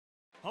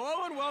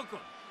Hello and welcome.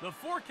 The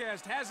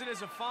forecast has it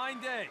as a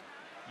fine day.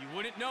 You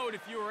wouldn't know it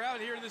if you were out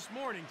here this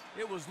morning.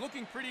 It was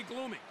looking pretty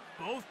gloomy.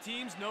 Both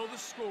teams know the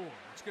score.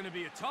 It's going to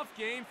be a tough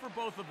game for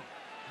both of them.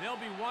 They'll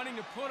be wanting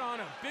to put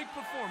on a big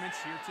performance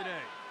here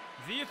today.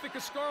 The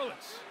Ithaca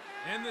Scarlets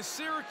and the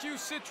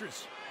Syracuse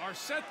Citrus are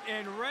set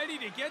and ready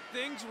to get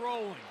things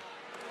rolling.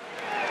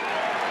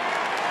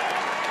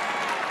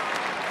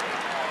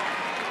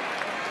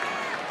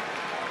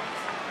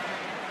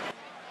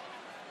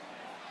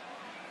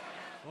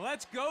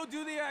 Let's go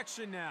do the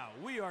action now.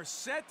 We are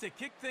set to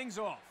kick things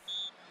off.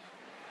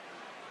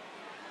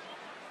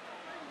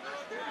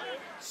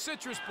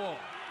 Citrus ball,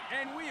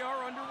 and we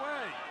are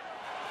underway.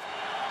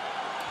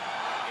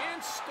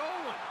 And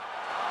stolen.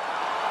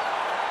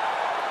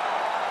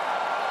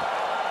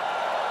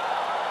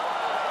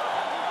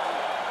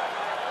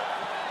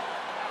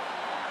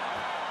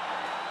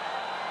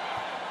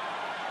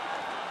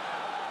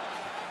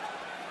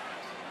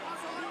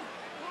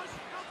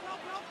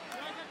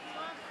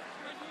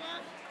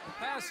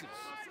 Passes.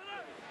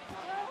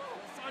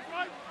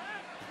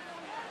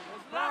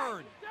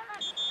 Burn.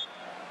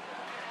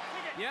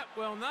 Yep,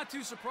 well, not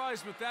too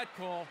surprised with that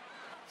call.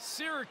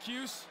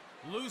 Syracuse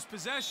lose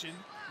possession.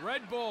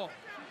 Red ball.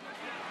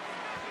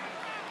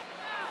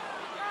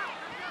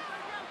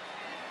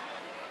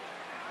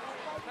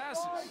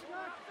 Passes.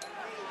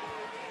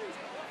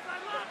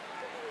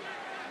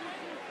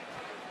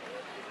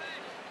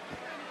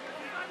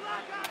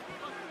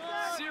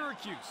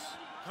 Syracuse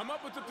come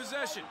up with the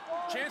possession.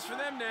 Chance for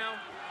them now.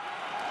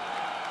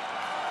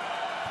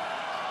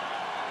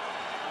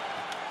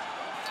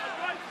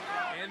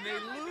 And they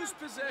lose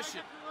possession.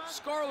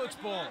 Scarlets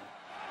ball.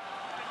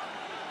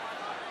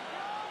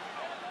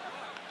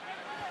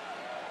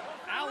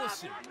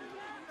 Allison.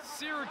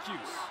 Syracuse.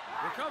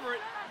 Recover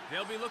it.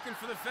 They'll be looking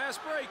for the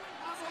fast break.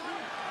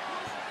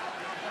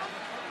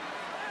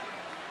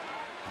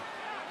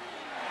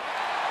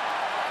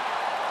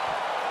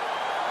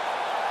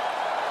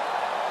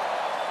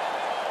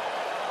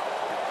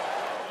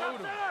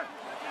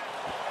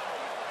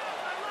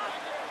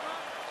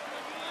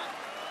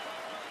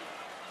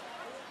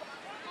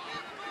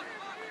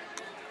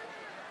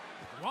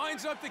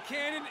 Winds up the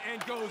cannon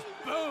and goes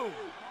boom.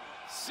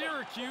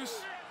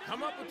 Syracuse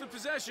come up with the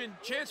possession.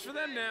 Chance for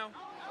them now.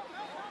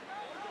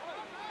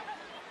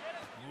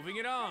 Moving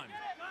it on.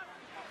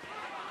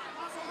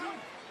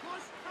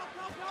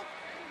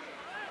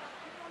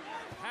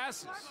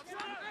 Passes.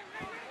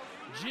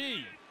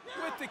 G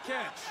with the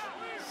catch.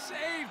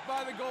 Saved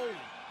by the goalie.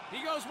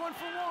 He goes 1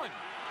 for 1.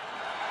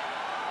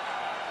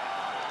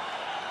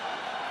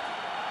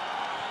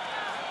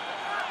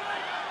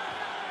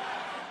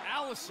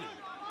 Allison.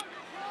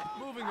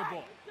 Moving the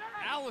ball.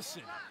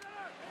 Allison.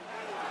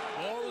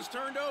 Ball is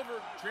turned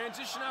over.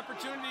 Transition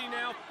opportunity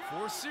now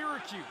for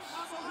Syracuse.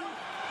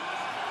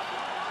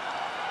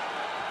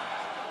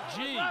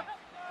 G.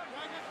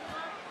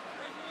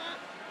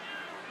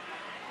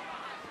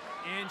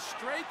 And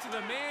straight to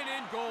the man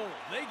in goal.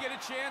 They get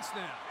a chance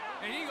now.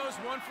 And he goes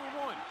 1 for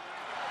 1.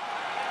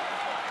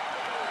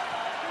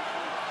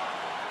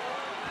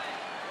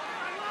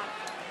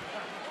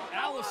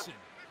 Allison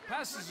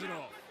passes it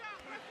off.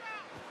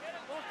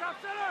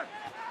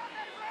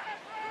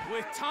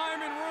 With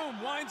time and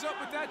room, winds up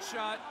with that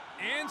shot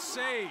and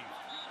saved.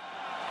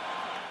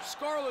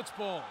 Scarlets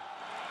ball.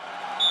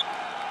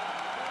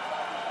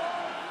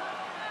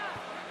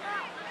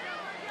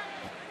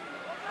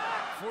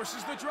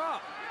 Forces the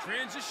drop.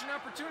 Transition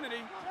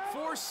opportunity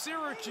for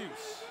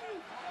Syracuse.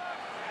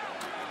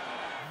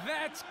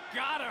 That's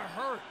gotta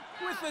hurt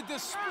with a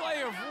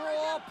display of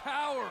raw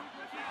power.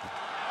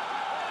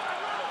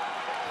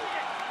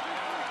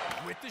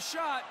 With the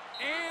shot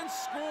and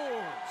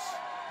scores.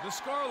 The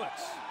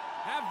Scarlets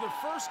have the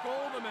first goal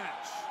of the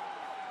match.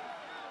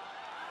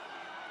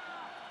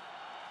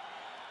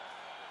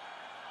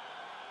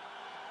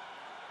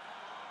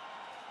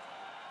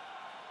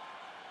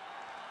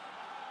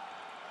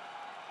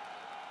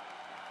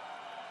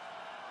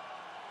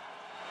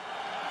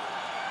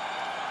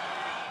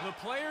 The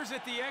players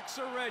at the X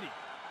are ready.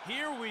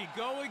 Here we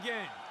go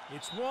again.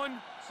 It's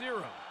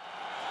 1-0.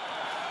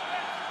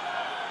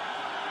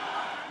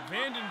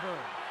 Vandenberg.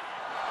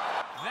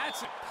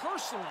 That's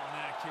personal on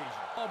that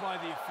occasion. All by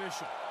the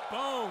official.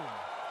 Boom.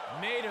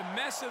 Made a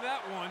mess of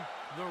that one.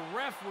 The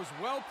ref was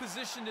well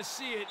positioned to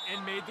see it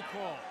and made the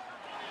call.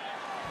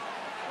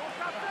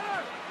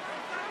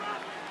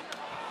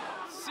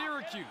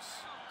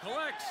 Syracuse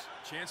collects.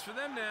 Chance for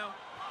them now.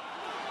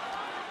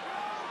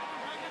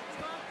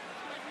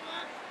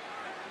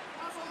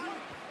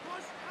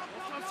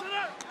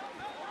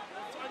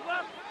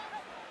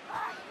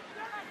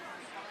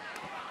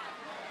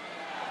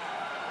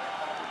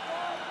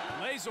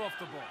 Lays off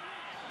the ball.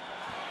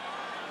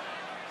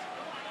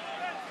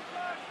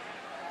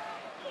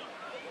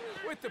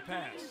 With the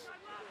pass.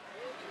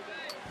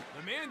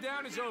 The man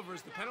down is over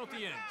as the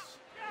penalty ends.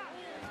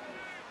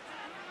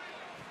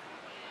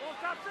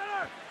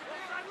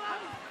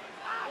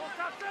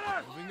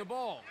 Moving the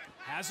ball.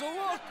 Has a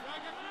look.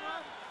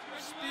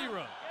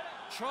 Spiro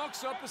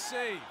chalks up a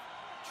save.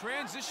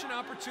 Transition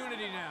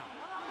opportunity now.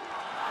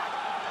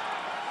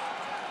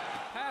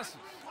 Passes.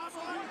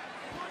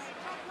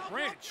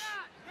 Branch.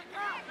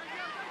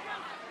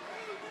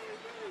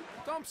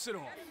 Dumps it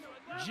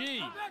off.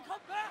 G.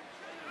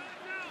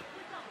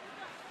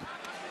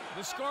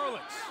 The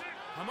Scarlets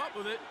come up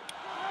with it.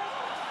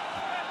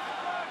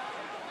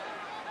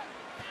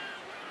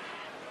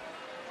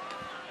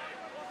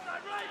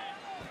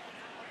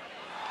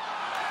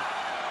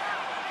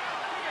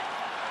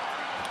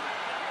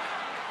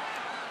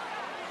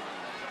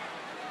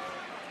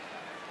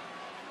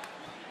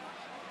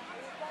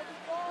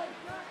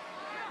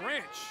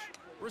 Branch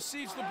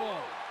receives the ball.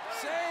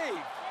 Saved.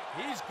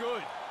 He's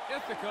good.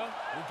 Ithaca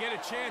will get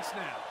a chance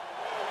now.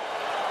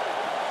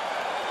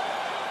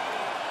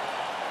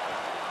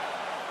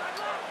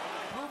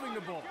 Moving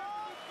the ball.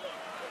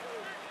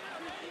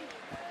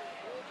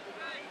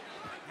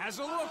 Has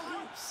a look.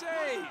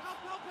 Save.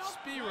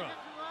 Spira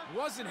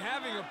wasn't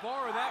having a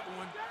bar of that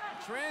one.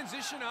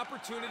 Transition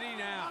opportunity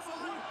now.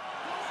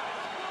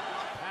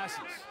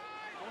 Passes.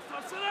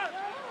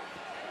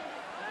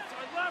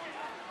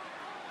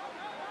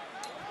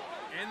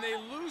 And they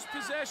lose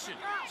possession.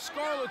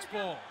 Scarlets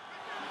ball.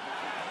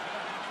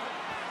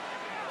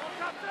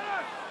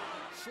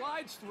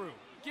 Slides through.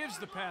 Gives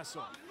the pass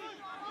off.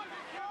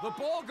 The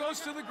ball goes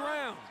to the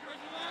ground.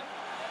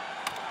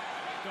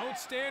 Don't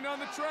stand on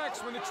the tracks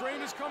when the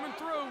train is coming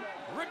through.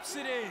 Rips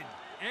it in.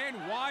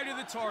 And wide of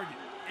the target.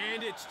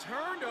 And it's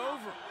turned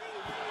over.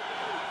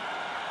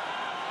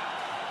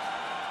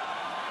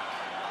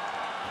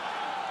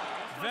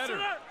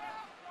 Vetter.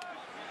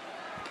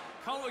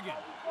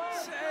 Culligan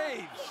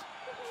saves.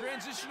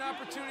 Transition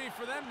opportunity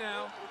for them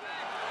now.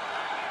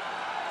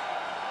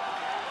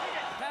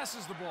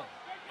 Passes the ball.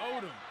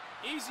 Odom.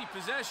 Easy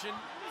possession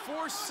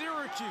for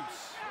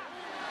Syracuse.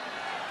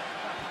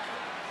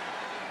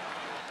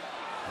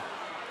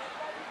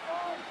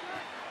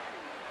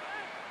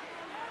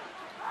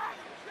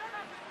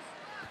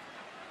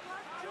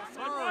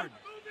 Third.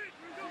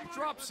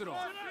 Drops it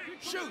off.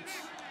 Shoots.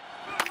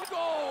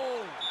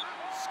 Goal!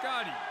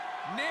 Scotty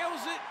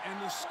nails it,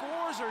 and the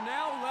scores are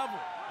now level.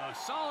 A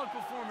solid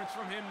performance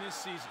from him this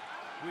season.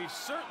 We've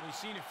certainly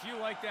seen a few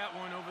like that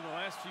one over the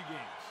last few games.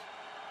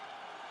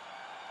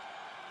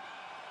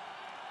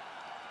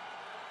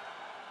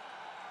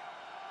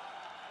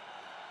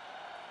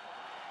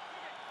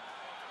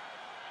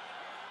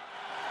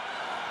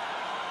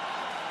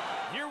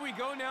 Here we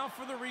go now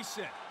for the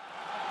reset.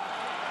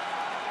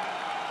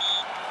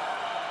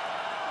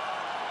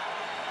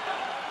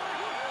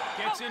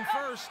 Gets in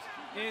first,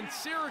 and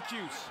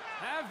Syracuse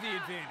have the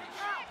advantage.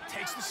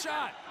 Takes the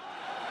shot.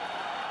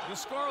 The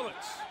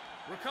Scarlets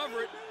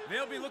recover it.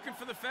 They'll be looking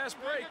for the fast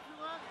break.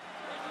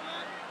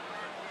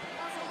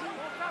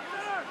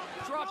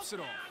 Drops it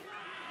off.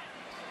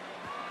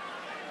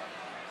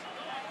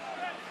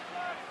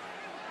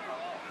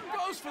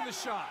 Goes for the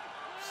shot.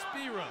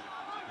 Spira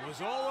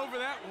was all over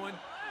that one.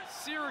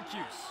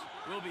 Syracuse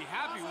will be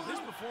happy with his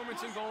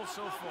performance in goal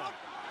so far.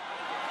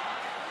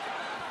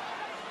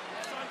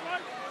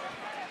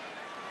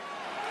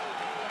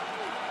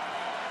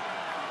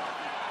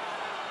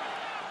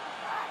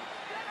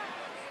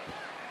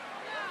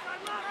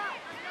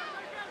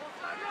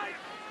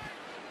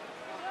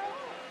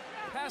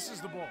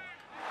 Passes the ball.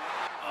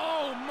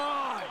 Oh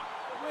my!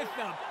 With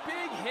a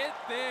big hit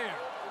there.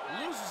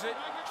 Loses it.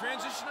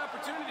 Transition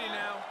opportunity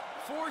now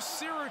for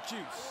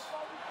Syracuse.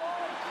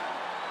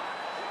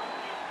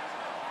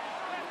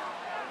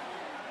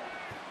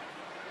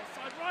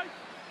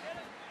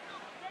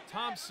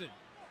 Thompson.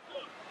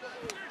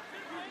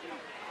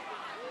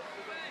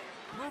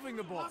 Moving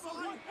the ball.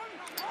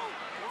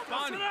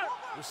 Bonnie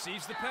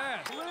receives the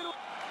pass. Oh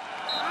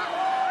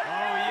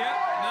yeah,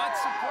 not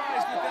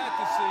surprised with that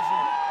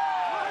decision.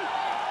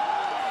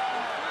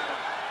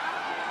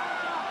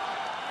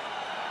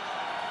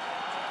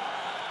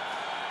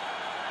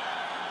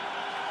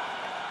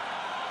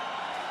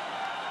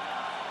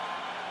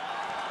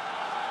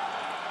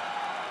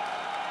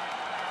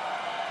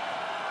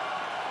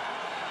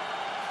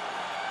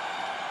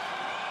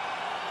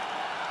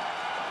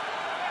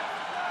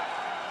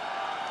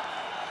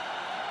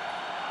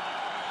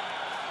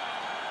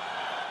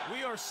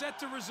 We are set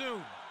to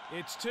resume.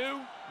 It's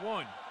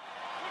 2-1.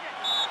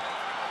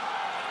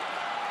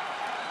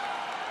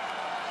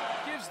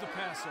 Gives the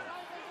pass off.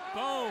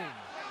 Boom.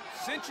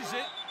 Cinches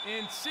it,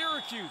 and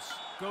Syracuse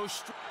goes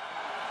straight.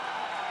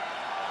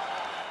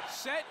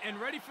 Set and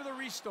ready for the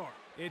restart.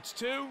 It's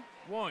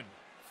 2-1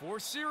 for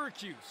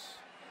Syracuse.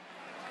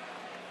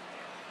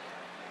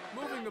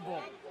 Moving the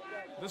ball.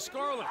 The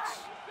Scarlets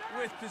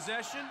with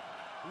possession.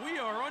 We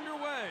are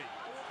underway.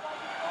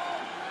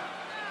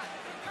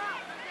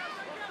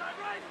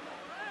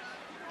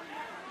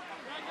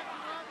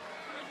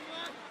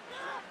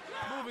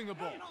 Moving the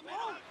ball.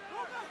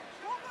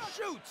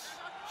 Shoots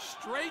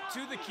straight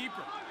to the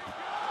keeper.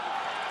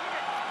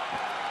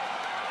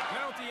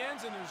 Penalty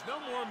ends, and there's no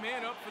more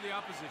man up for the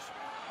opposition.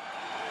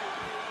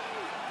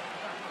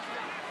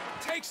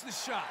 Takes the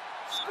shot.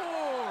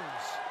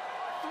 Scores!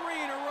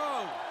 3 in a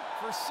row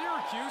for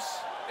Syracuse.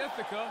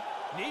 Ithaca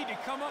Need to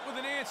come up with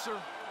an answer,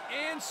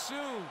 and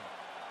soon.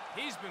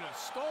 He's been a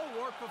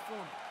stalwart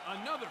performer.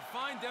 Another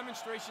fine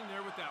demonstration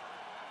there with that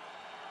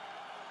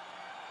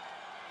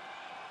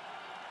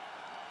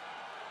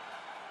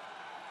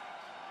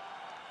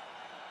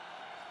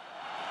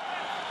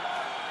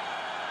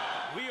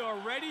one. We are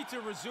ready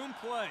to resume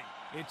play.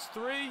 It's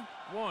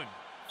 3-1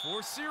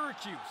 for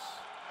Syracuse.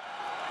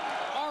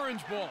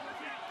 Orange ball.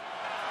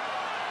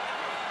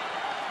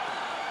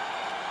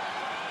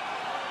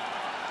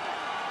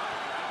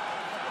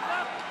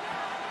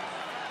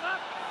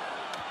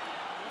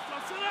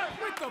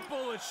 With the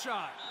bullet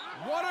shot.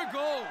 What a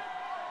goal.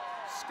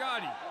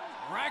 Scotty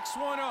racks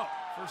one up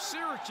for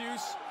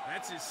Syracuse.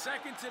 That's his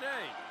second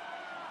today.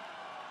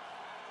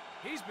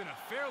 He's been a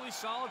fairly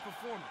solid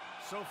performer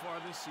so far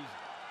this season.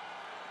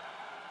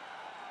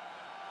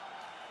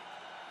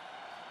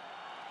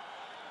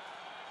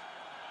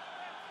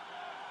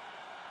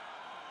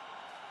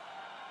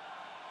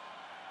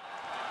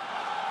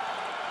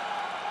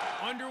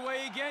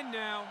 Underway again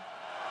now.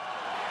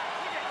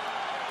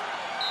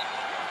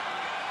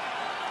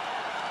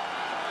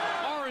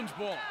 Orange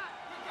ball.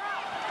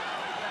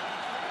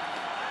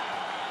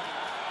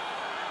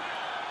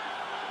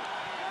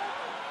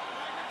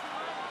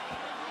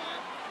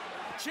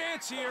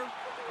 Chance here.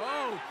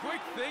 Oh,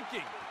 quick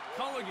thinking.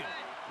 Culligan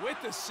with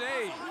the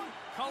save.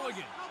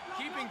 Culligan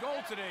keeping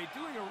goal today,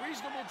 doing a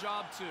reasonable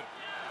job too.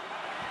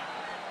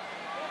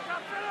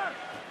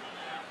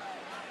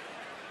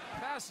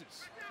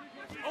 Passes.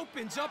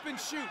 Opens up and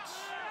shoots.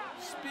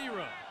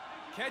 Spiro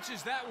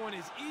catches that one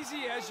as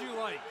easy as you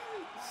like.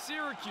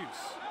 Syracuse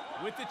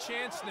with the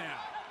chance now.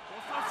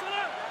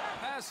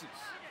 Passes.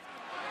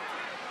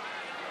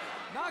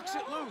 Knocks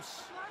it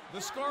loose. The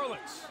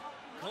Scarlets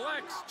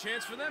collects.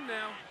 Chance for them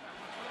now.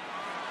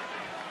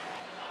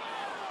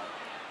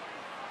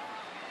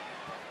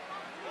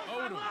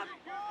 Odom.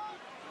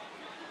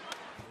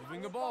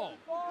 Moving the ball.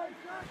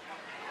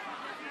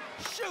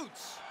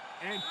 Shoots.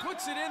 And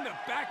puts it in the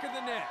back of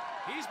the net.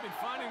 He's been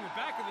finding the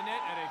back of the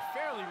net at a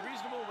fairly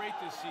reasonable rate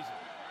this season.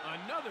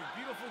 Another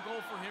beautiful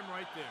goal for him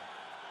right there.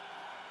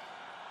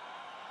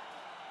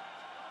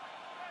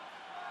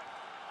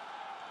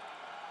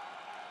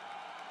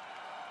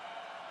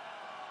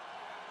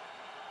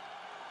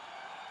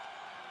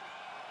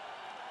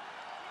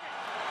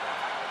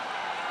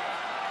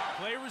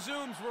 Play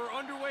resumes. We're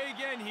underway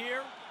again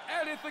here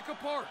at Ithaca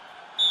Park.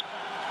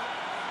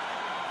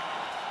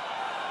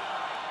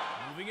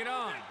 Moving it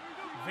on.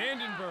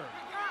 Vandenberg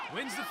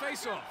wins the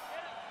faceoff.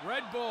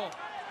 Red ball.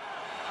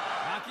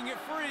 Knocking it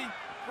free.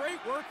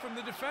 Great work from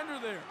the defender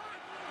there.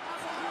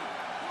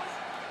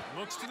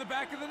 Looks to the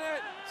back of the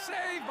net.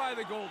 Saved by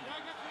the goalie.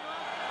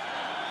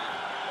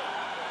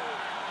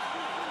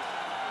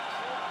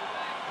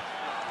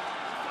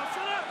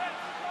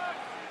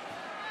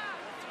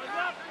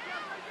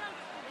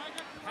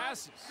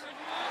 Passes.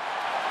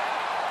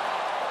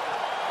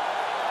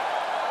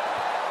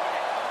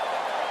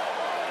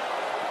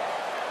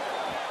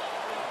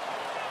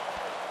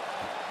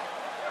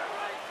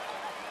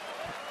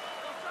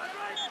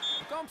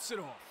 Dumps it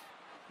off.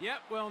 Yep,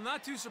 well,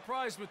 not too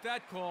surprised with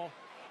that call.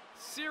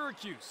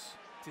 Syracuse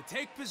to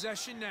take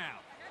possession now.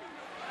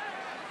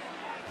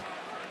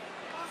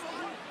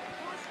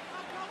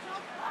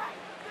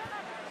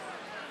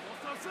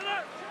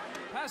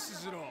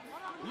 Passes it off.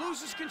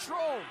 Loses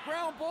control.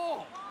 Ground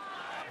ball.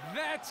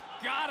 That's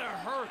gotta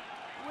hurt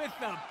with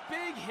a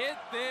big hit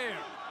there.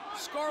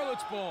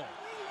 Scarlets ball.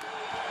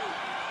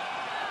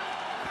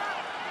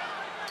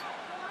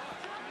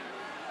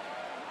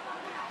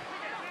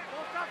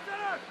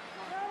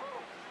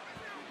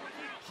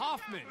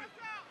 Hoffman.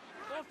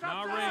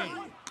 Now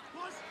Rain.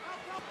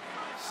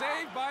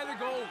 Saved by the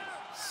goal.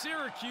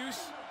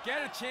 Syracuse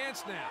get a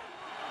chance now.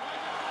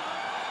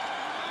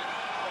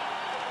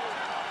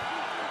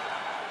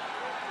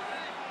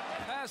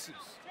 Passes.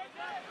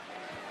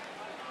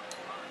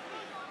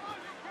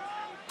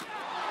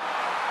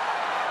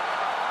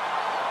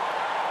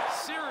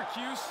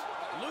 Syracuse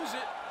lose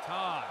it.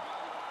 Todd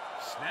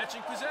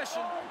snatching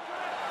possession.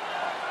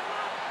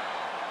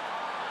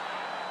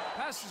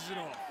 Passes it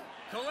off.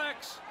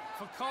 Collects.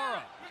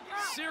 Fakara.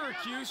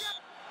 Syracuse.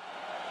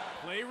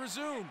 Play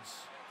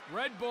resumes.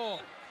 Red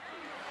ball.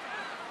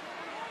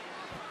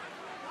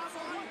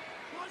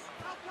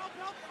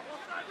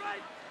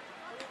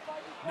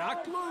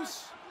 Knocked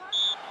loose.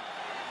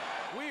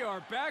 We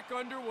are back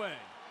underway.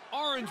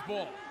 Orange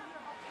ball.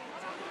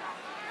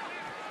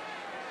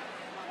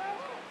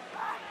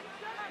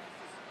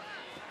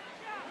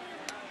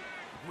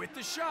 With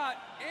the shot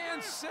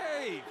and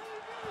saved.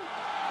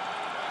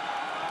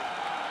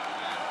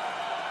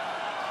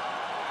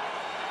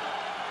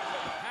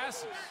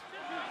 Passes.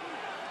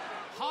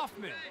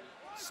 Hoffman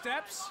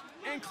steps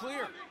and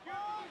clear.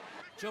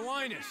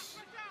 Jelinas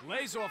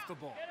lays off the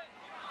ball.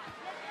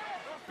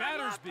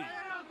 Battersby.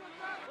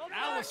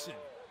 Allison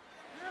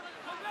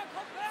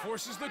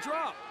forces the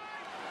drop.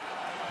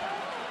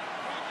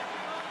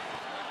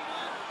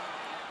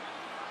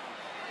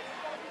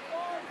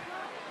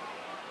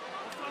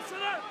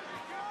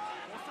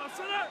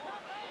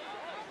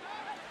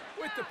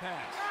 With the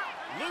pass.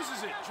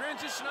 Loses it.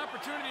 Transition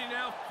opportunity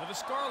now for the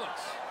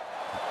Scarlets.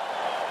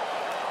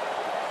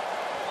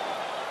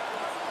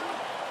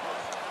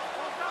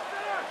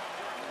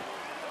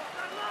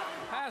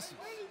 Passes.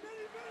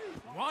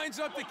 Winds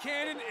up the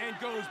cannon and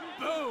goes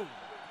boom.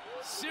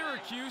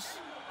 Syracuse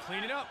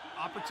clean it up.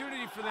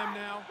 Opportunity for them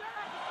now.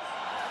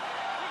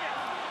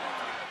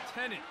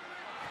 Tennant.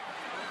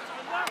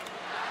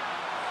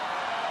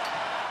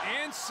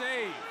 And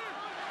save.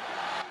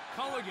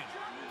 Culligan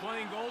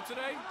playing goal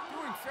today,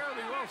 doing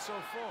fairly well so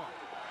far.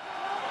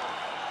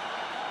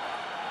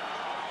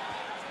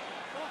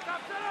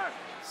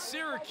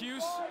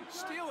 Syracuse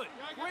steal it.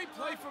 Great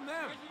play from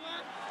them.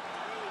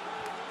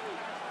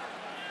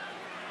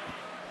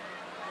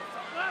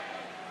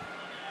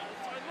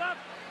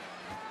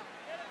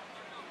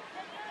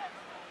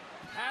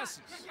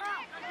 Passes.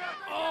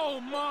 Oh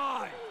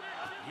my!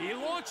 He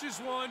launches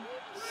one.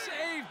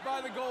 Saved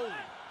by the goalie.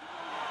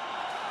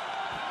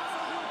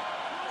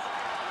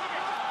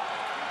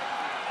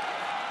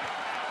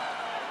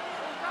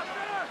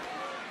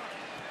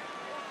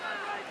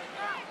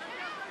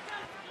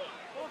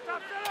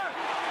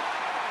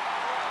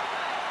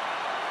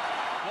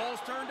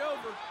 Ball's turned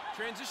over.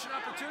 Transition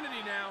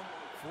opportunity now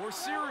for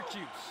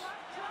Syracuse.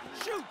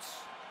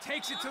 Shoots.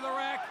 Takes it to the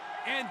rack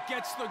and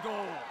gets the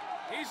goal.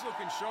 He's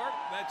looking sharp.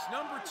 That's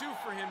number 2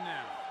 for him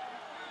now.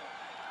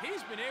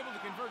 He's been able to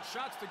convert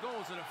shots to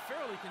goals at a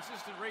fairly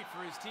consistent rate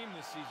for his team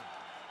this season.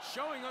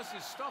 Showing us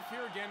his stuff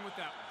here again with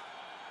that one.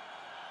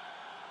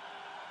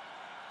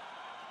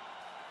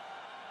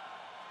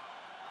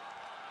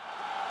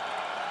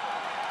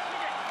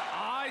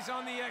 Eyes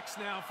on the X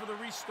now for the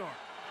restart.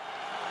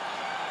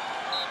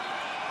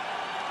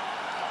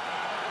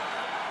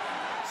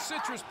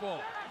 Citrus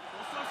ball.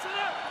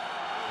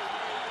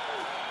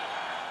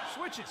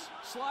 Switches,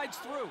 slides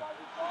through.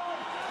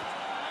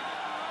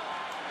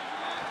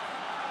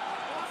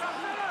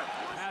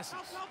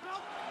 Passes.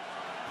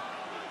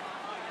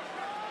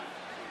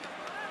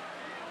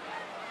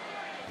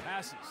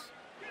 Passes.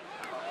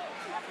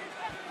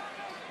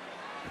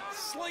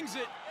 Slings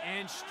it,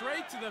 and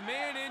straight to the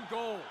man in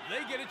goal.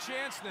 They get a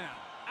chance now.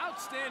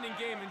 Outstanding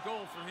game in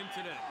goal for him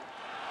today.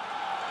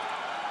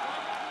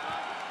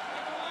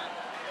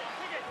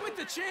 With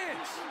the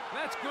chance.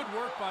 That's good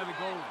work by the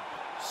goalie.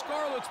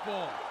 Scarlets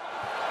ball.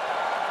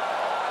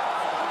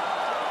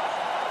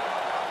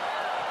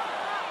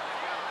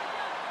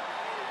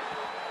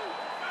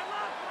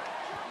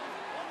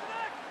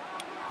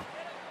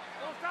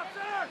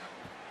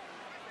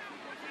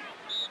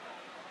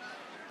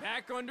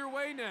 Back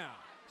underway now.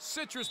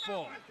 Citrus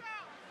ball.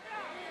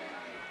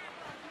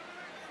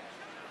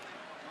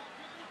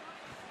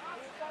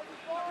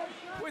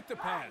 With the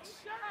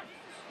pass.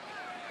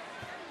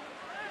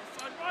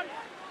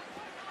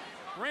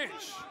 Branch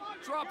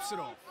drops it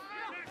off.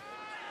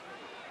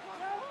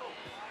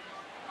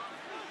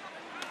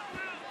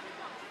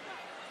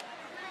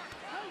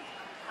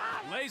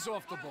 Lays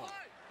off the ball.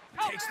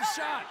 Takes the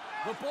shot.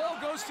 The ball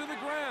goes to the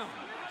ground.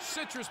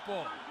 Citrus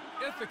ball.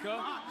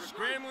 Ithaca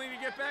scrambling to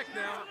get back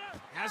now.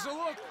 Has a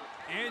look.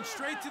 And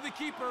straight to the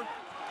keeper.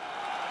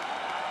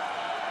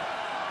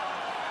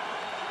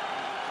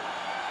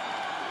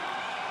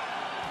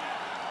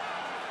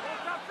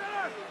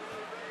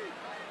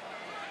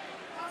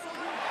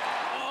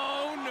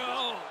 Oh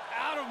no.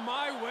 Out of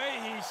my way,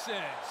 he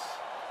says.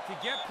 To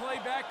get play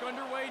back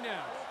underway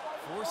now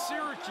for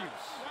Syracuse.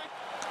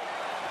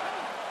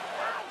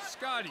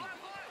 Scotty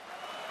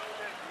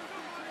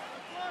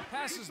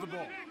passes the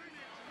ball.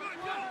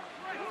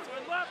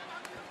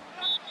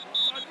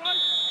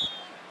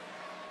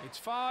 It's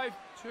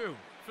 5-2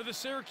 for the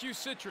Syracuse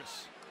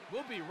Citrus.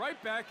 We'll be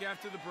right back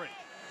after the break.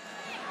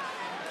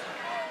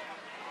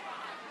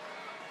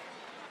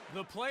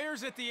 The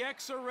players at the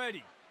X are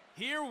ready.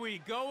 Here we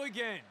go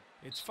again.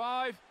 It's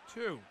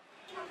 5-2.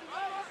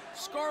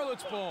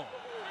 Scarlets ball.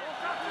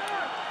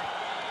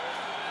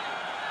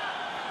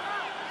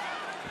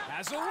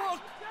 Has a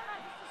look.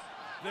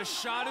 The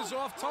shot is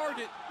off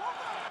target.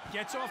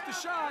 Gets off the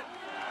shot.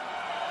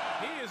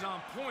 He is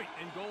on point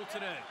in goal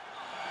today.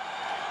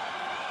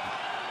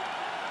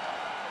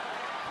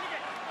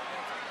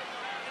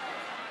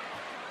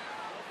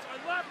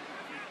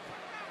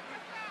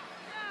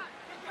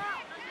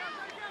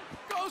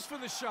 Goes for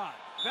the shot.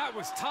 That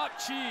was top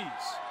cheese.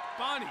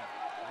 Bonnie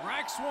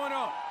racks one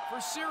up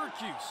for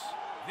Syracuse.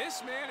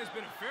 This man has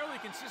been a fairly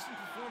consistent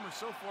performer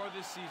so far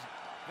this season.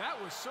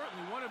 That was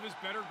certainly one of his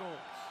better goals.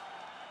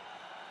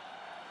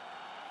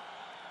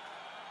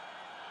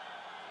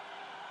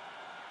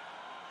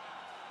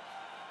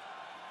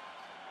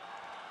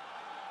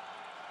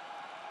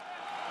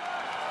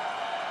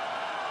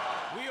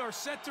 We are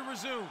set to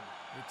resume.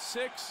 It's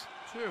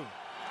 6-2.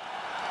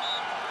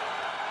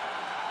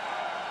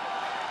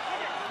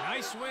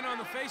 Nice win on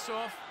the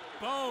faceoff.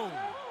 Boom.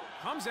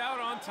 Comes out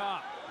on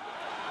top.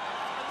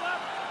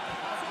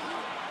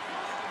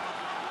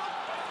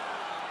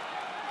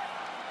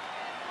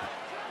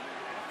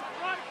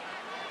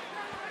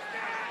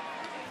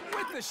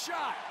 With the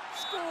shot.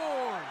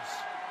 Scores.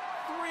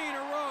 3 in a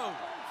row.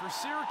 For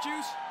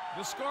Syracuse,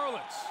 The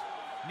Scarlets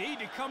need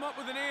to come up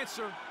with an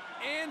answer,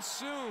 and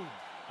soon.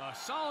 A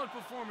solid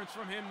performance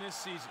from him this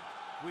season.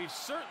 We've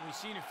certainly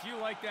seen a few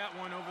like that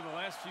one over the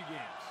last few games.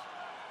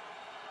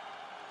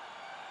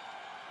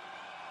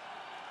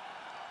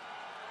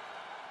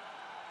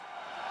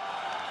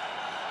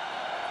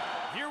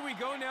 Here we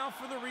go now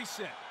for the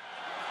reset.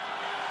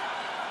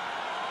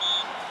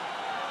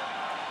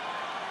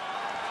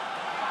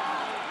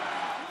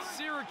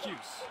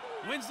 Syracuse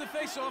wins the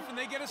face-off and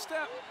they get a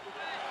step.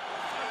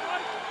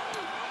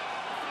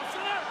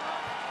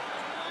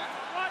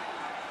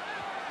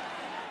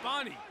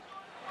 Bonnie.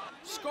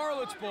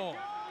 Scarlets ball.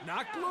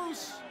 Knocked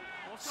loose.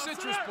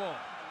 Citrus ball.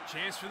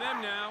 Chance for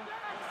them now.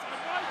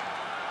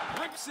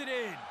 Whips it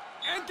in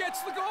and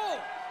gets the goal.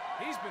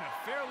 He's been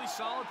a fairly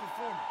solid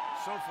performer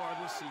so far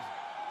this season.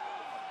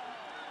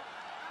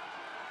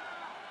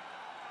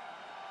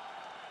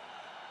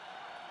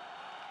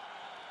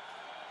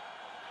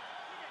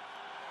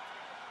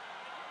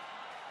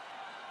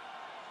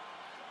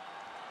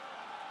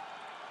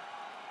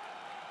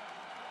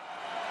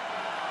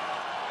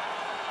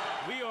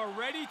 We are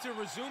ready to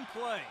resume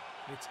play.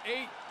 It's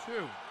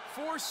 8-2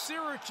 for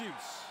Syracuse.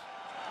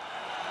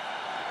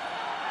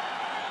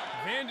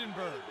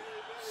 Vandenberg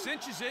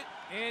cinches it,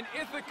 and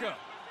Ithaca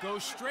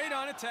goes straight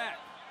on attack.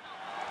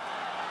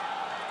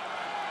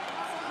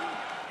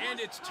 And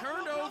it's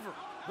turned over.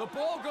 The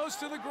ball goes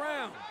to the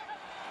ground.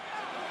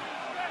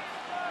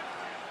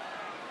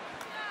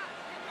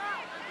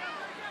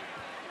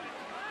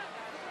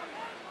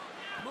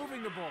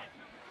 Moving the ball.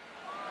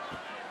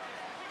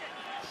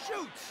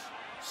 Shoots.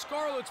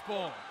 Scarlets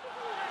ball.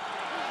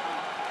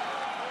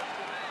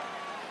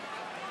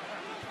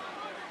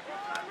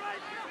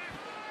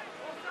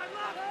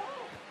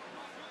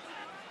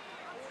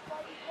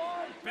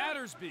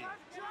 Battersby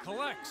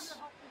collects.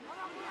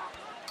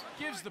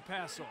 Gives the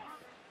pass off.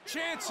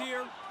 Chance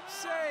here.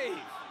 Save.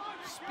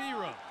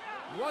 Spiro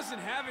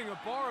wasn't having a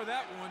bar of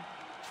that one.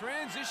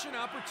 Transition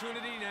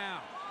opportunity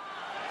now.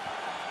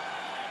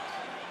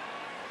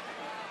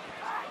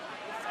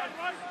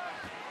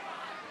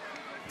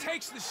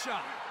 Takes the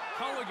shot.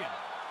 Culligan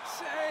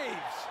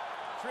saves.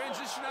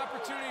 Transition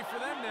opportunity for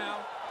them now.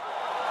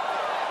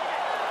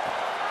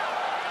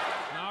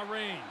 Now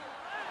Rain.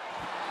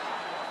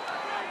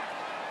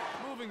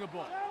 Moving the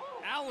ball.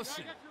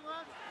 Allison.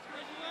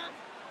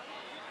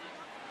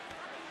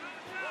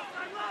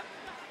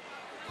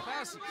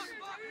 Passes.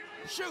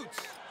 Shoots.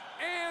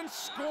 And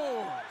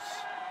scores.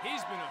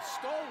 He's been a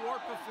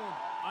stalwart performer.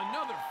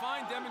 Another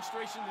fine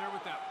demonstration there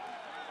with that one.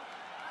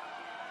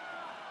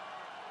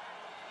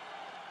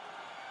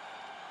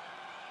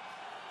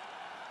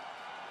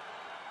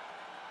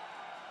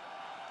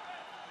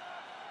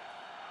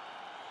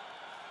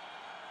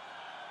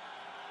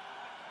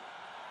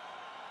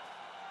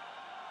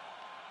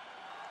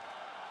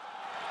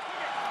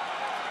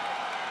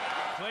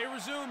 Play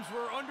resumes.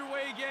 We're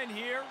underway again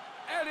here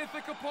at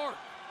Ithaca Park.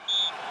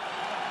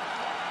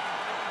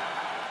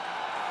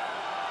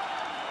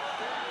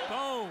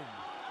 Boom.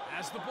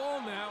 Has the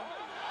ball now.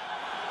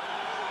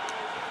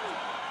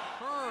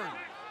 Hearn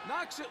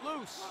knocks it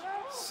loose.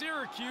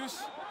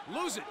 Syracuse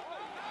lose it.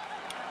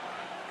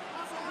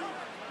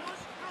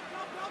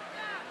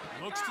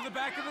 Looks to the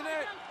back of the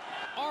net.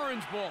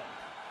 Orange ball.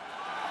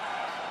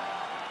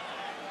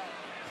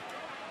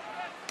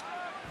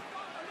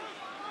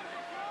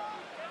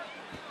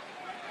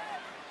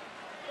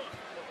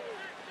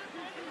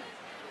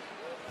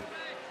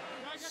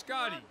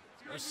 Scotty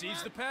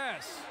receives the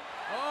pass.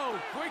 Oh,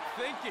 quick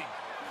thinking.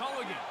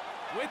 Culligan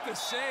with the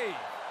save.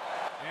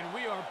 And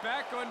we are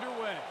back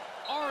underway.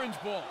 Orange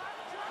ball.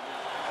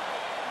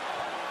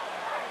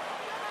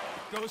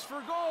 Goes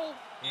for goal.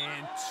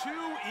 And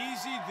too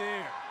easy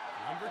there.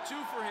 Number 2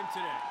 for him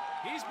today.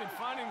 He's been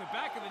finding the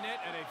back of the net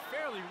at a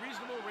fairly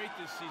reasonable rate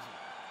this season.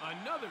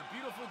 Another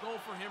beautiful goal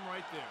for him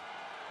right there.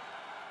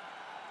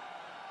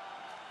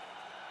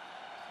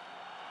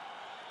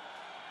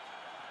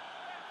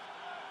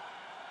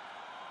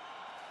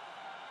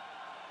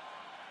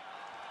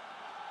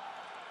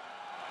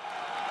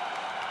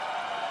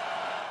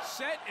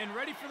 Set and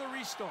ready for the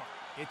restart.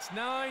 It's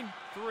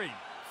 9-3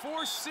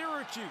 for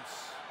Syracuse.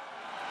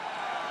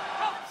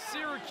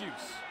 Syracuse,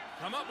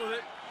 come up with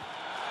it.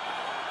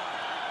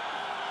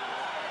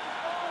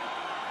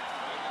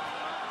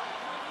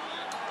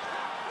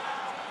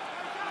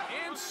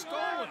 And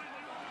stolen.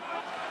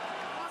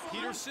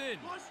 Peterson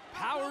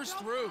powers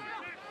through.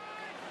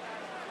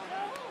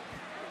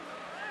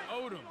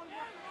 Odom.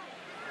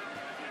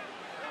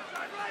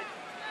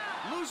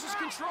 Loses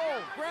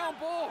control, ground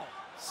ball.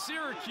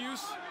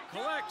 Syracuse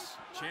collects.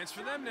 Chance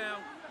for them now.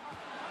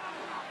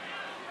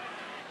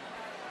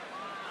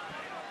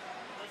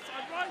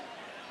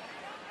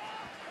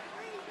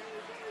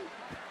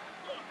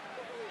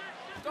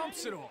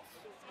 Dumps it off.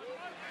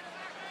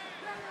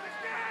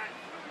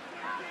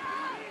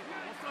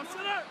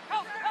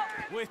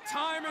 With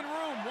time and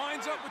room,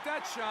 winds up with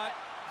that shot.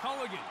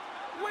 Culligan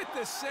with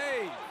the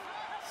save.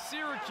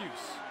 Syracuse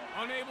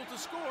unable to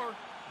score.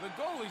 The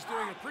goalie's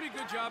doing a pretty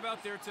good job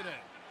out there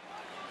today.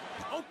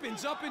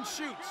 Opens up and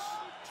shoots.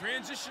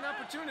 Transition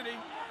opportunity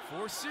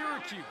for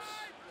Syracuse.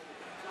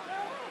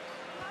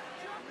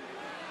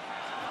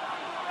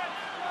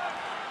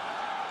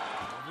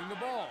 Moving the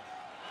ball.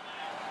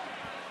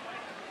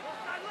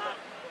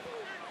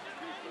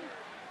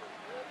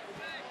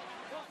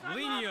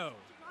 Lenio.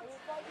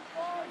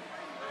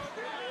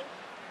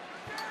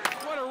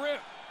 What a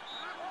rip.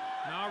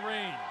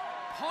 Narain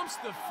pumps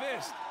the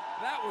fist.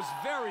 That was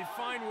very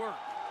fine work.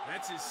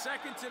 That's his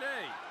second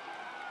today.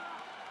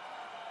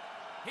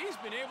 He's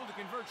been able to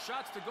convert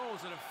shots to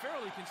goals at a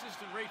fairly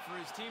consistent rate for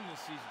his team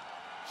this season.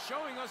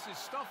 Showing us his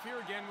stuff here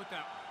again with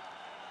that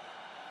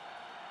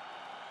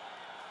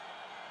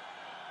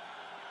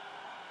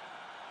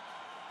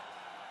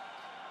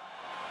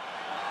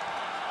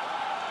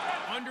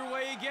one.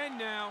 Underway again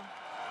now.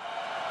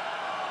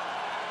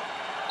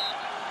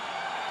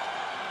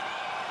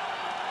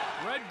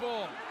 Red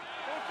ball.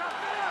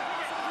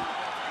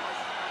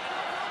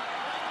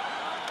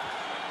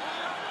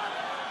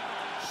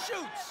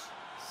 Shoots.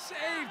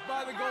 Saved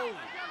by the goalie.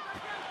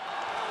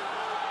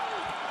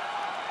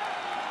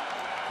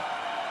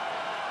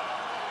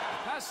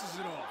 Passes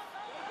it off.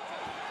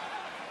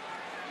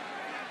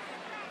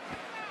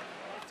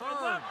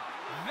 Turn.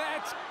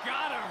 That's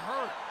gotta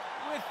hurt.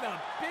 With the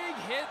big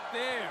hit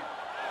there.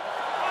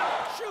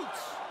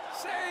 Shoots.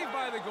 Saved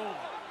by the goalie.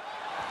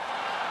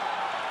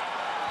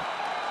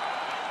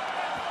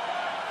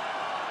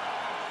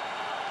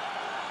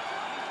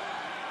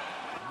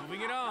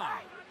 Moving it on.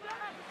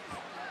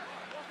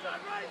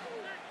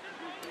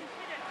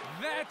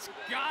 That's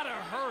gotta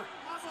hurt.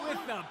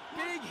 With the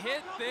big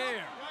hit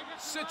there.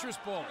 Citrus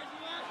ball.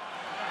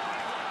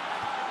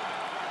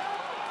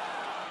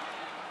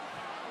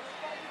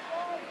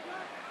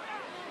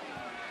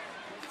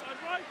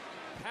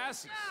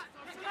 Passes.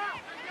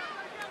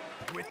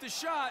 With the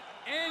shot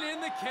and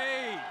in the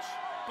cage.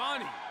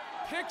 Bonnie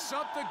picks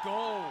up the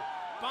goal.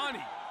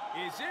 Bonnie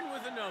is in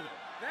with another.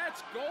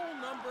 That's goal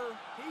number.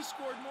 He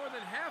scored more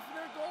than half of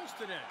their goals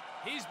today.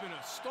 He's been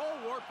a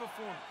stalwart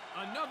performer.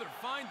 Another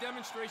fine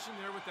demonstration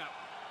there with that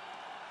one.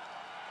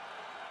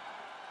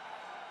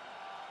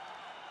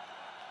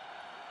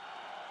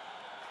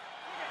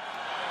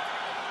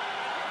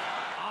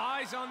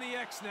 Eyes on the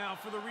X now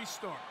for the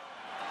restart.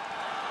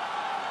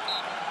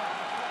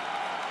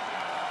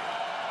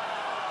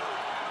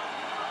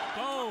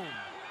 Boom.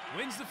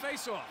 Wins the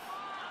faceoff.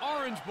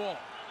 Orange ball.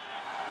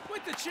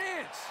 With the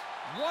chance.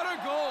 What a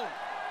goal.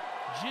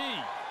 G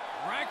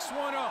racks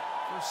one up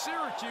for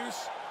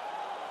Syracuse.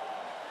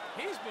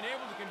 He's been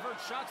able to convert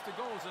shots to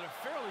goals at a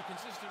fairly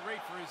consistent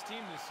rate for his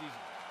team this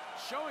season.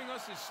 Showing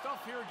us his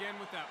stuff here again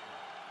with that one.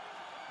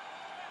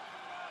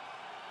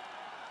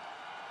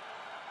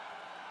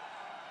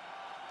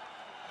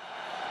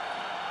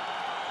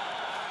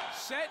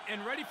 Set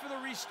and ready for the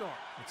restart.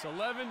 It's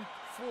 11-4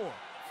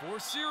 for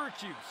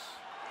Syracuse.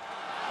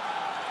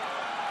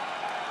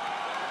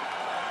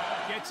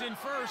 Gets in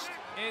first,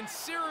 and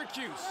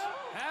Syracuse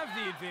have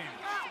the advantage.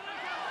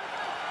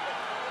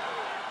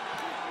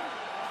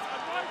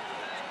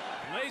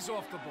 Lays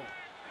off the ball,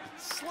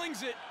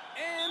 slings it,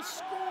 and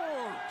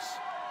scores.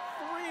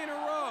 3 in a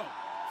row.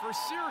 For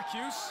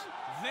Syracuse,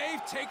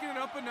 they've taken it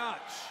up a notch.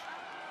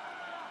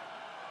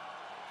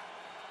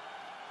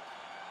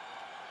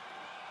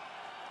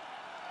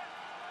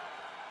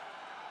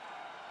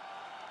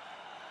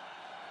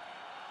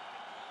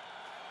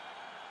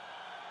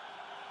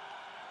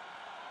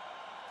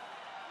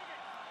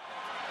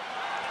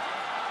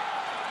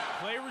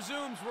 Play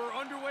resumes. We're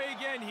underway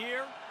again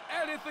here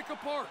at Ithaca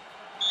Park.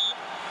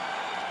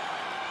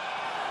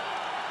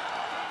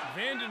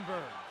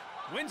 Vandenberg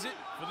wins it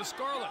for the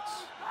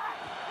Scarlets.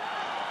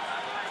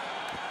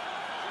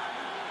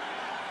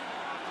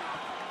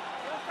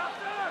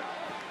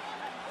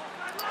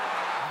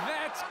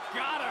 That's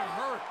gotta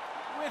hurt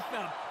with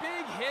the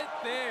big hit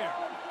there.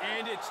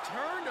 And it's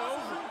turned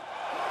over.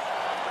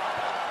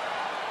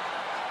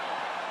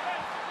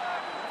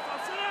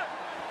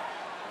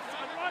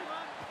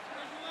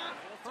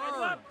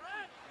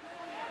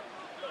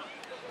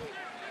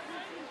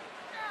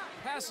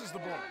 Passes the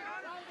ball.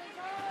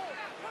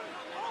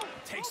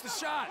 Takes the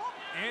shot,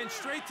 and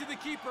straight to the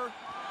keeper.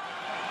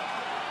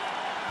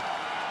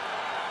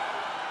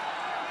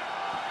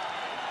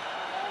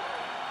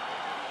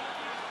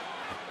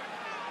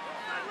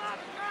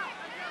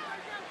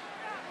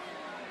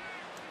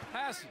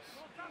 Passes.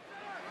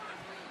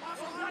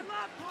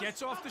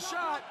 Gets off the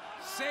shot,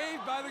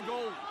 saved by the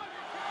goalie.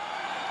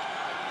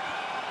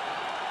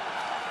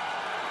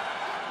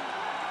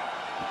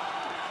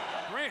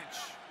 Branch.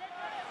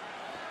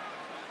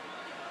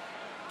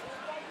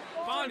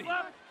 Bonnie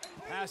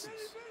passes.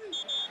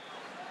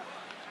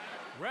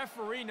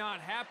 Referee not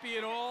happy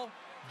at all.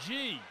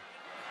 G.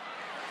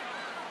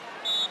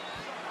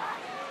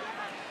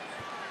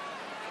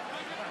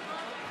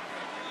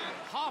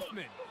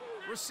 Hoffman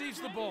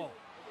receives the ball.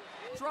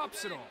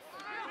 Drops it off.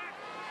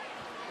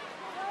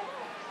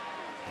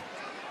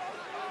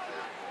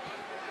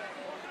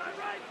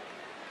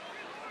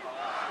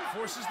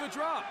 Forces the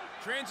drop.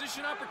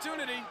 Transition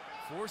opportunity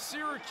for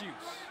Syracuse.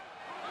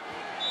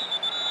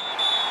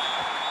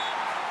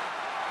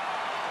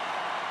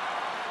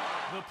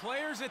 The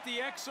players at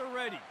the X are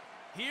ready.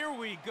 Here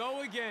we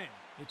go again.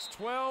 It's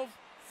 12-4.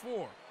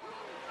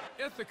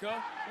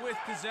 Ithaca with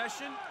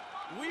possession.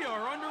 We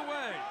are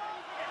underway.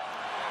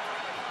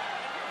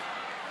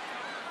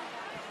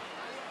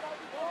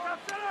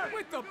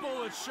 With the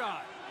bullet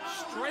shot.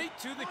 Straight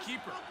to the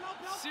keeper.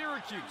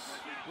 Syracuse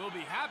will be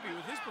happy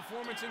with his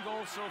performance in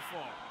goal so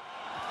far.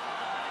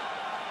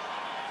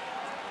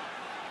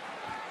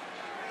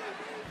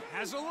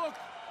 Has a look.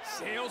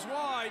 Sails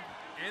wide.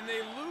 And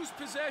they lose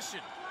possession.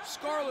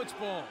 Scarlets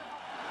ball.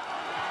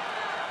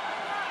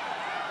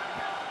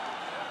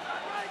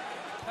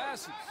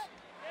 Passes.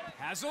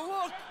 Has a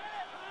look.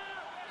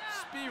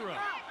 Spira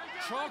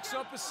chalks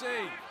up a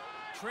save.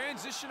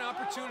 Transition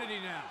opportunity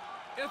now.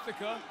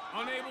 Ithaca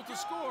unable to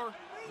score.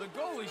 The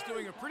goalie's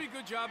doing a pretty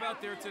good job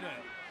out there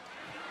today.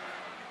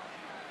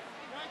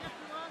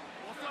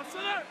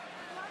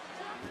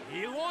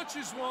 He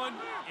launches one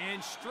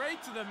and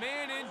straight to the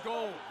man in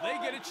goal. They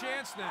get a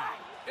chance now.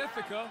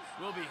 Ithaca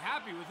will be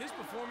happy with his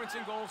performance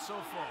in goal so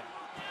far.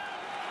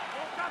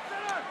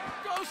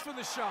 Goes for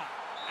the shot.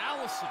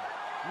 Allison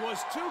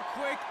was too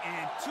quick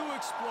and too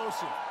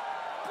explosive.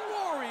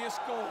 Glorious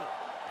goal.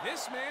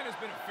 This man has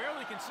been a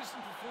fairly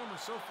consistent performer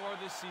so far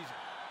this season.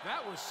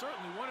 That was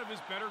certainly one of his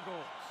better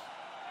goals.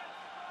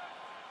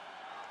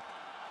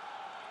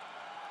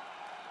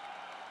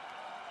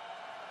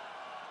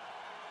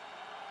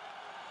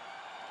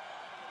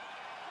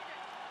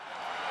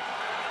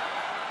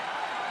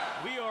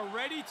 We are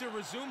ready to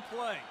resume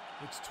play.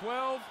 It's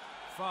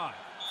 12-5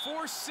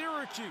 for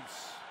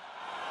Syracuse.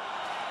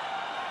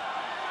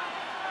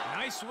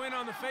 Nice win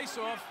on the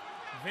faceoff.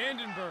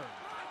 Vandenberg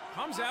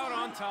comes out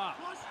on top.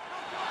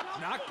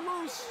 Knocked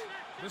loose.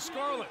 The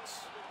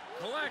Scarlets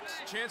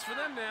collects. Chance for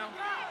them now.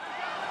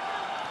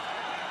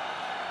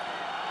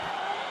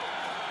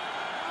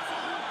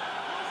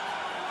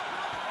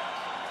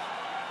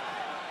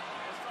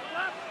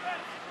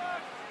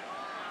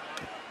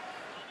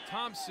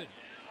 Thompson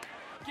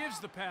gives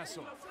the pass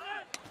off.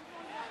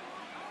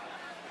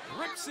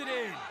 Rips it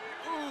in.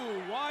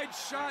 Ooh, wide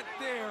shot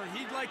there.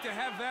 He'd like to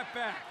have that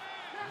back.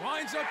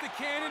 Winds up the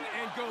cannon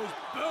and goes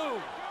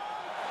boom.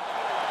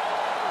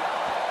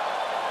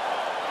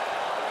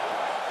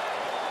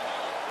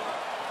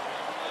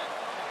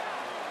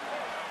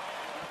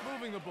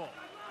 Moving the ball.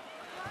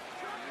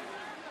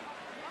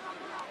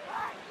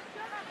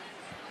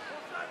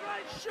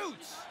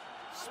 Shoots.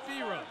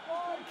 Spira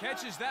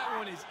catches that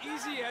one as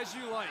easy as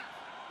you like.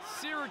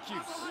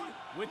 Syracuse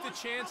with the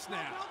chance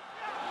now.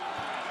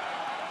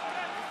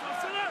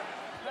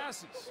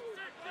 Passes.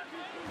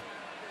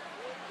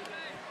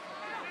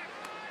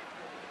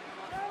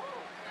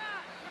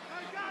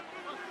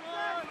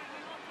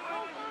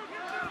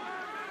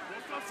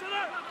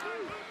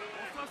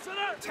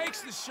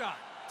 Takes the shot,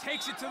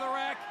 takes it to the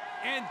rack,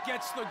 and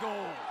gets the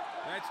goal.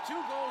 That's 2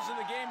 goals in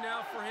the game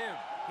now for him.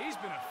 He's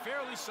been a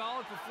fairly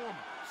solid performer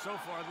so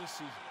far this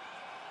season.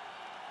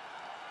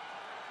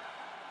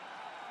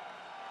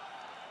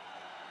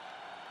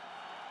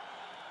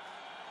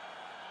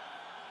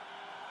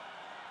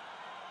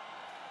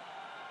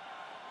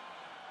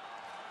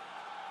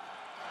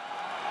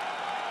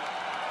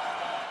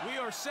 We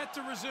are set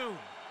to resume.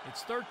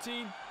 It's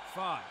 13-5.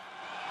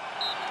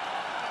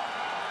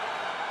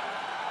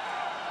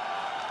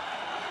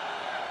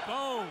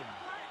 Boom.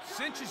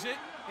 Cinches it,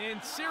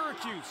 and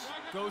Syracuse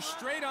goes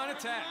straight on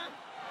attack.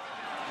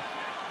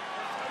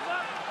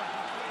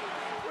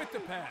 With the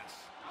pass.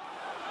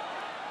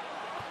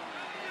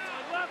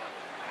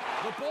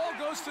 The ball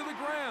goes to the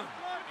ground,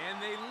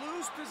 and they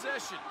lose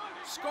possession.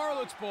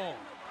 Scarlets ball.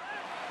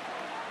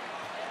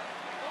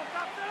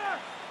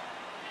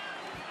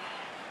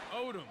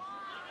 Odom.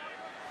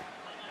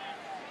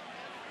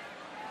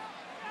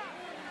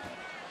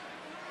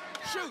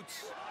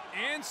 Shoots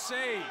and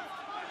saved.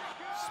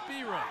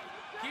 Spira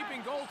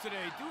keeping goal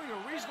today, doing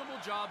a reasonable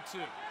job too.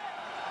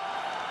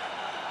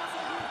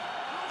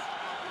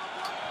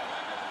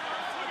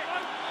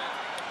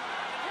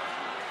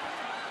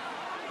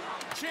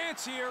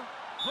 Chance here,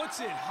 puts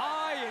it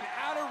high and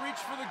out of reach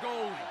for the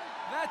goalie.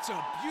 That's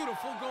a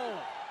beautiful goal.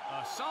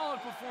 A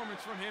solid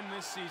performance from him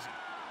this season.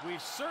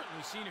 We've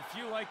certainly seen a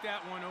few like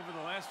that one over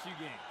the last few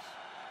games.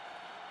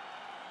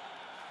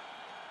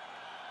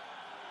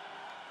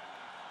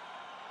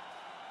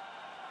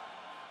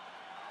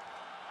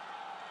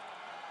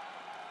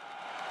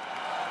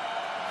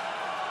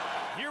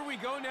 Here we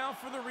go now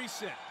for the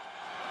reset.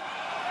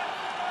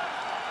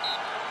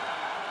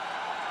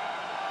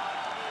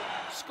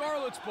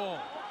 Scarlets ball.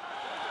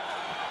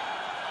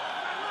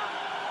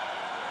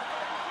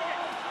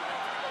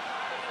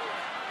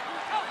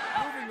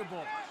 Moving the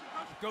ball.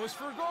 Goes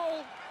for a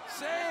goal.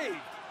 Saved.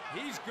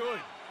 He's good.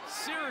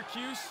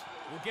 Syracuse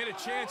will get a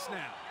chance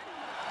now.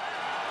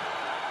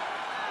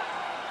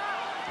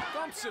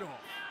 Dumps it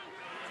off.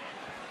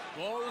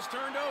 Ball is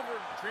turned over.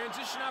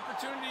 Transition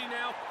opportunity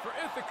now for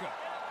Ithaca.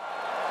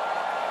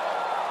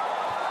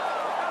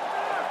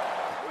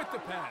 With the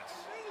pass.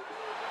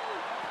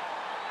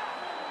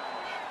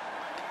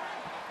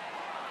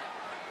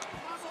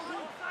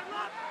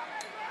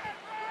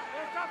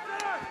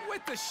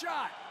 with the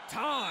shot.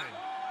 Time.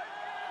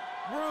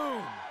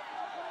 Room.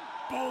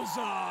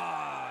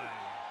 Bullseye.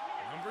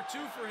 Number 2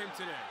 for him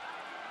today.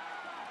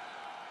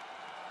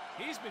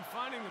 He's been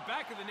finding the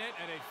back of the net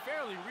at a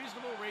fairly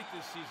reasonable rate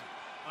this season.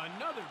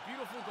 Another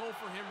beautiful goal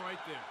for him right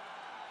there.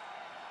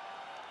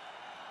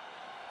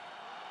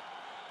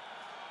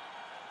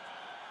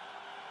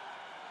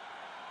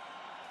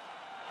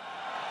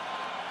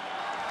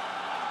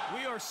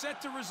 We are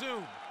set to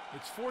resume.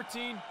 It's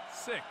 14-6.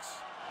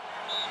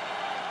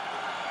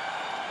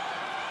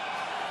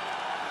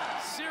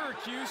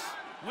 Syracuse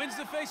wins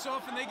the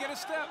faceoff and they get a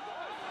step.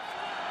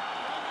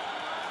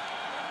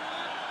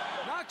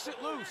 Knocks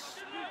it loose.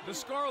 The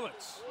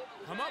Scarlets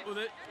come up with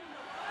it.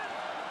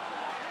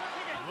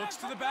 Looks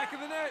to the back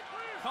of the net.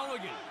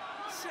 Culligan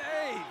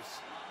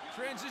saves.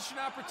 Transition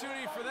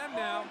opportunity for them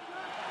now.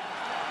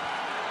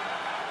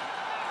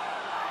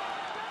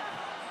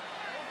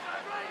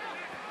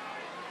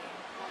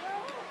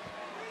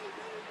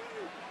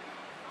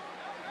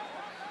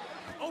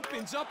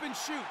 Opens up and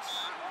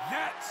shoots.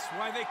 That's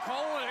why they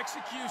call it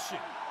execution.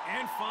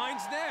 And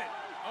finds net.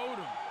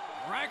 Odom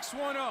racks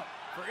one up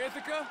for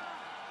Ithaca.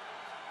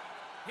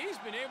 He's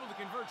been able to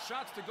convert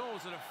shots to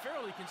goals at a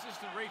fairly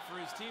consistent rate for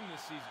his team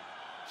this season.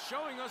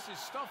 Showing us his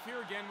stuff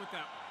here again with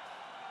that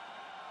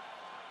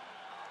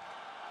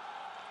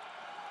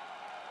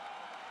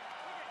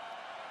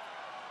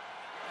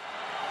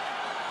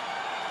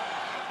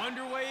one.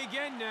 Underway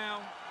again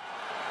now.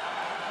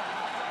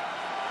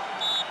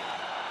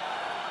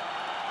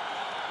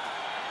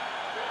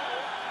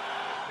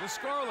 The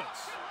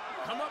Scarlets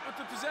come up with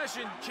the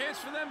possession. Chance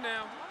for them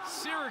now.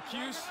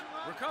 Syracuse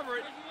recover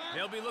it.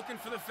 They'll be looking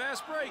for the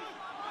fast break.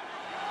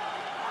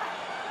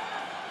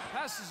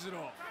 Passes it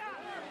off.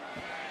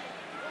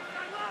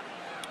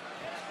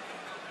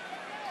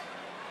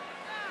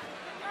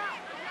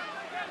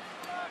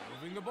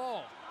 Moving the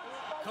ball.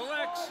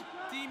 Collects.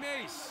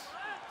 D-Mace.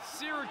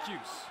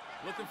 Syracuse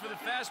looking for the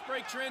fast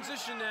break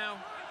transition now.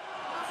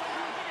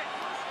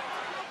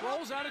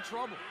 Rolls out of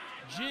trouble.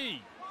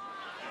 G.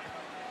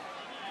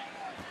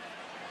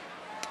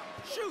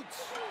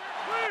 Shoots.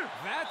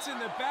 That's in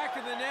the back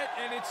of the net,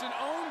 and it's an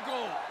own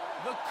goal.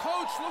 The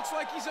coach looks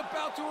like he's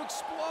about to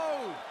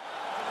explode.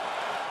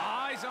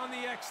 Eyes on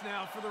the X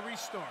now for the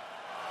restart.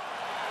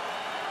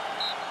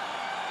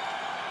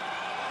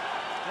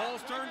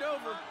 Ball's turned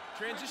over.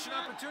 Transition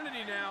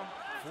opportunity now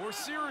for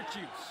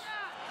Syracuse.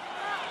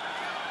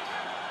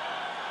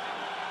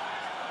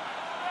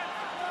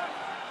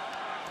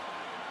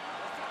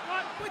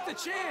 With the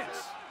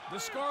chance. The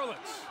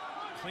Scarlets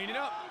clean it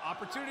up.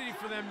 Opportunity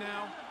for them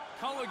now.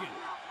 Culligan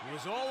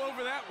was all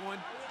over that one.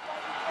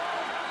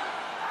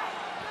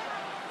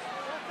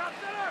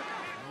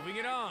 Moving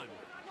it on.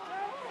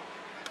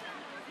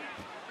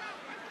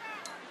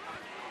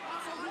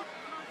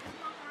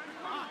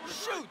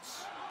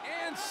 Shoots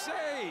and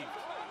saved.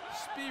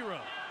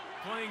 Spiro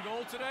playing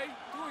goal today,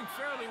 doing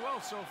fairly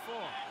well so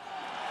far.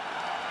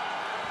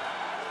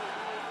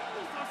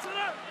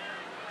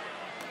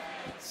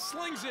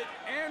 Slings it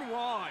and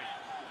wide.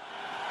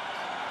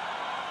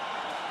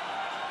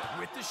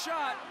 With the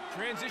shot,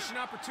 transition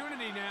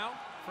opportunity now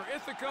for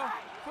Ithaca.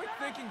 Quick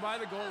thinking by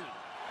the goalie.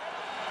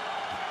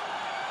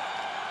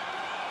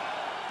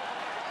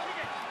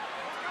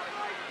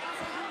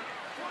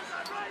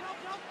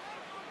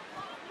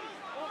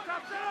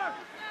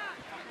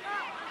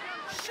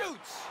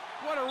 Shoots.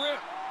 What a rip.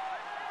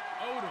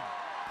 Odom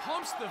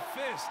pumps the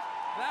fist.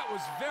 That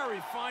was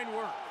very fine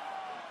work.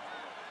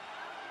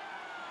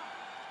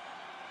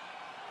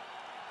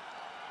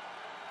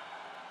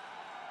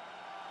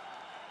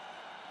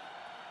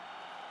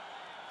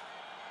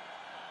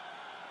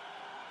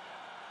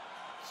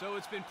 So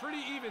it's been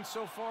pretty even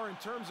so far in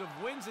terms of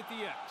wins at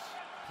the X.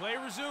 Play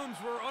resumes.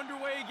 We're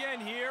underway again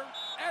here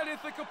at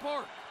Ithaca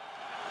Park.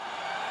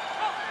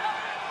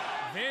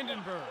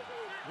 Vandenberg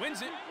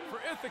wins it for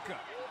Ithaca.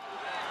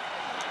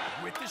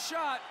 With the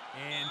shot,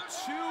 and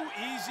too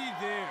easy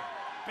there.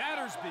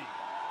 Battersby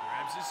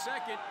grabs his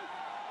second.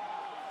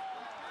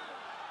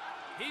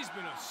 He's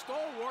been a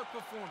stalwart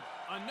performer.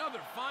 Another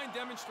fine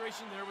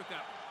demonstration there with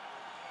that one.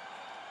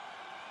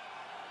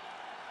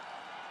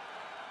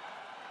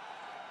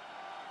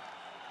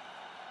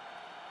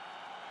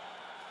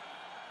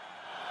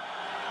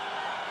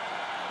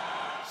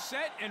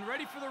 Set and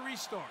ready for the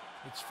restart.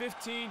 It's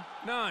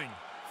 15-9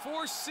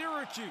 for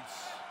Syracuse.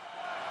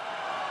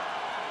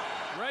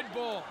 Red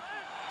ball.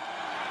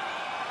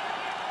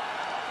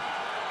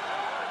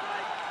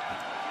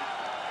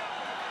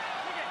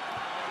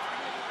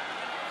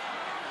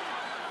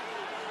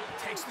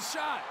 Takes the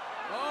shot.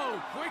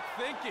 Oh, quick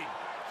thinking.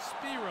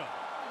 Spiro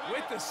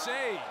with the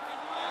save.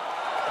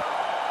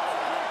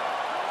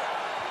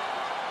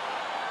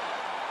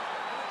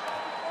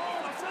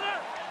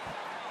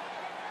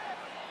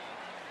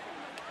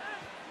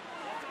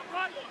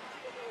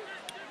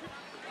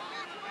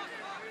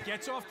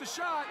 Gets off the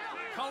shot.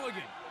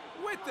 Culligan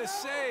with the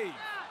save.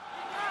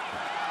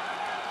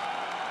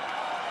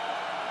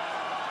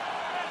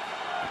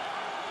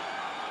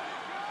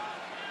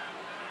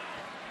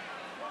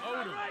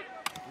 Odom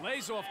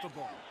Lays off the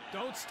ball.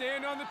 Don't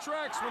stand on the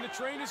tracks when the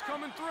train is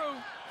coming through.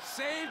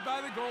 Saved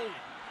by the goalie.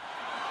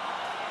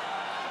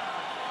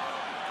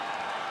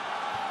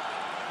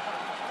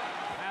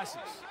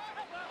 Passes.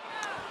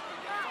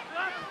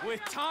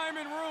 With time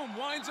and room,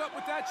 winds up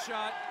with that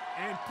shot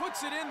and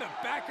puts it in the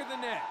back of the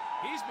net.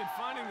 He's been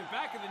finding the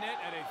back of the net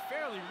at a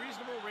fairly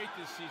reasonable rate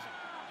this season.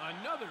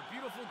 Another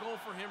beautiful goal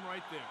for him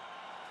right there.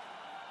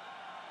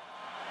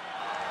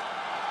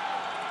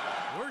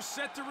 We're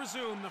set to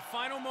resume the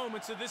final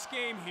moments of this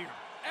game here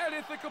at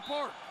Ithaca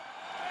Park.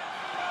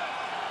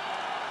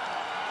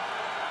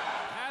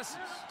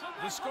 Passes.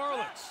 The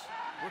Scarlets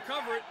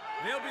recover it.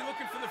 They'll be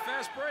looking for the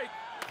fast break.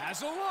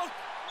 Has a look.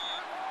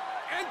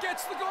 And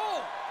gets the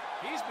goal.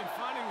 He's been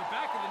finding the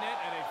back of the net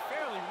at a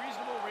fairly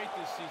reasonable rate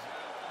this season.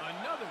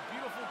 Another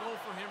beautiful goal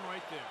for him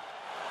right there.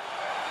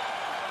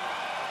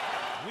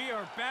 We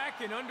are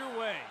back and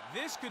underway.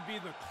 This could be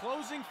the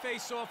closing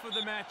face-off of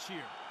the match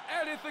here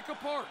at Ithaca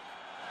Park.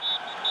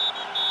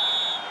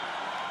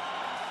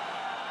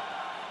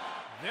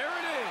 There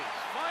it is.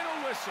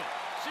 Final whistle.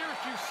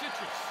 Syracuse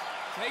Citrus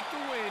take the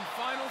win.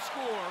 Final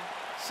score,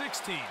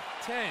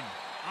 16-10.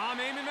 I'm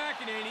Eamon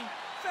McEnany.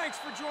 Thanks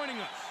for joining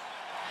us.